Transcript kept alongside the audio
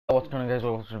What's going on, guys?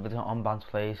 Welcome to the video on Bands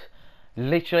Plays.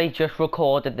 Literally just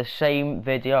recorded the same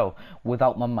video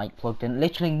without my mic plugged in.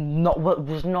 Literally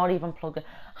was not even plugged in.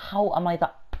 How am I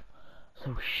that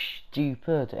so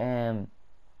stupid?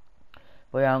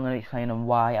 But yeah, I'm going to be explaining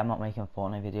why I'm not making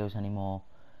Fortnite videos anymore.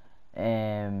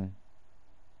 Modern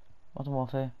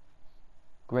Warfare,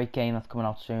 great game that's coming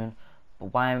out soon.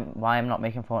 But why I'm not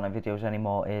making Fortnite videos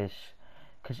anymore is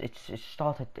because it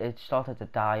started to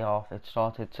die off.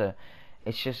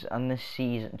 It's just, and this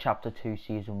season, chapter 2,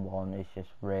 season 1 is just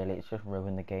it's just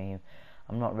ruined the game.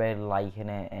 I'm not really liking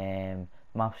it.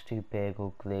 Map's too big,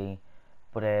 ugly.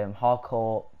 But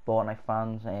hardcore Fortnite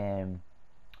fans, I'm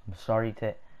sorry to.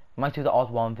 I might do the odd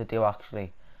one video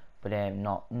actually, but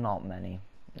not many.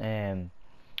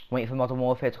 Waiting for Modern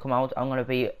Warfare to come out. I'm gonna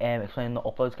be explaining the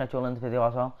upload schedule in the video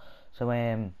as well. So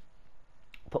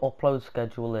the upload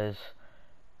schedule is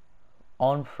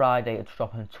on Friday. It's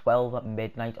dropping 12 at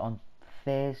midnight on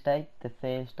Thursday, the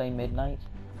Thursday midnight.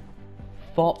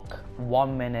 Fuck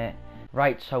 1 minute.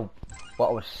 Right, so what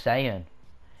I was saying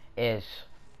is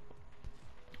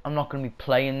I'm not going to be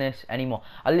playing this anymore.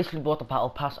 I literally bought the battle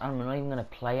pass and I'm not even going to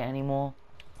play it anymore.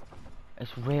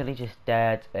 It's really just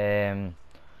dead. Yeah,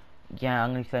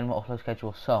 I'm going to be saying my upload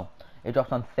schedule. So it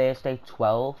drops on Thursday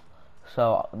 12,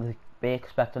 so be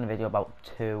expecting a video about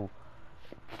 2-3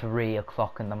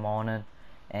 o'clock in the morning.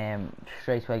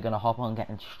 Straight away gonna hop on,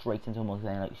 getting straight into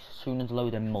multiplayer. Like as soon as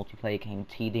loading multiplayer came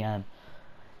TDM.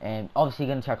 Obviously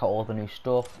gonna check out all the new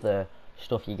stuff, the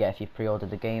stuff you get if you pre-order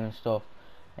the game and stuff.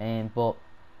 But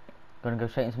gonna go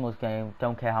straight into multiplayer.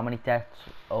 Don't care how many deaths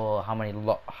or how many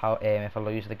if I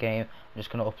lose the game. I'm just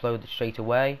gonna upload it straight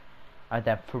away. And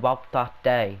then throughout that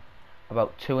day,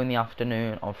 about 2 in the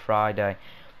afternoon on Friday,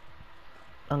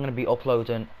 I'm gonna be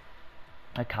uploading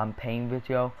a campaign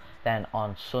video. Then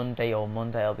on Sunday or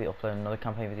Monday I'll be uploading another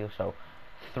campaign video. So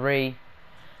 3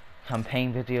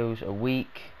 campaign videos a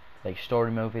week, like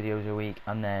story mode videos a week,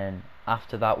 and then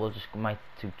after that we'll just might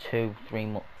do 2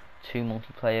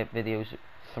 multiplayer videos,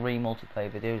 3 multiplayer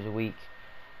videos a week.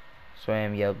 So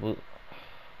yeah,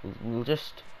 we'll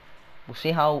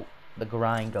see how the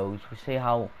grind goes. We'll see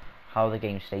how the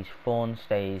game stays fun,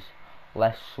 stays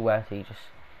less sweaty. Just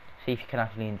see if you can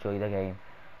actually enjoy the game.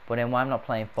 But why I'm not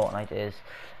playing Fortnite is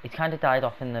it kind of died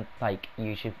off in the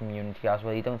YouTube community as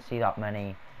well. You don't see that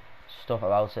many stuff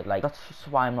about it. Like, that's just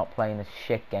why I'm not playing this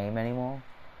shit game anymore.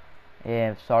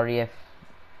 Yeah, sorry if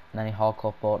any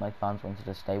hardcore Fortnite fans wanted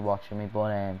to stay watching me, but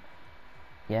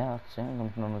yeah, that's it. I'm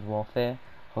from Modern Warfare.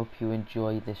 Hope you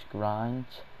enjoy this grind.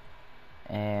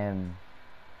 And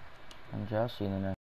just see you in the next.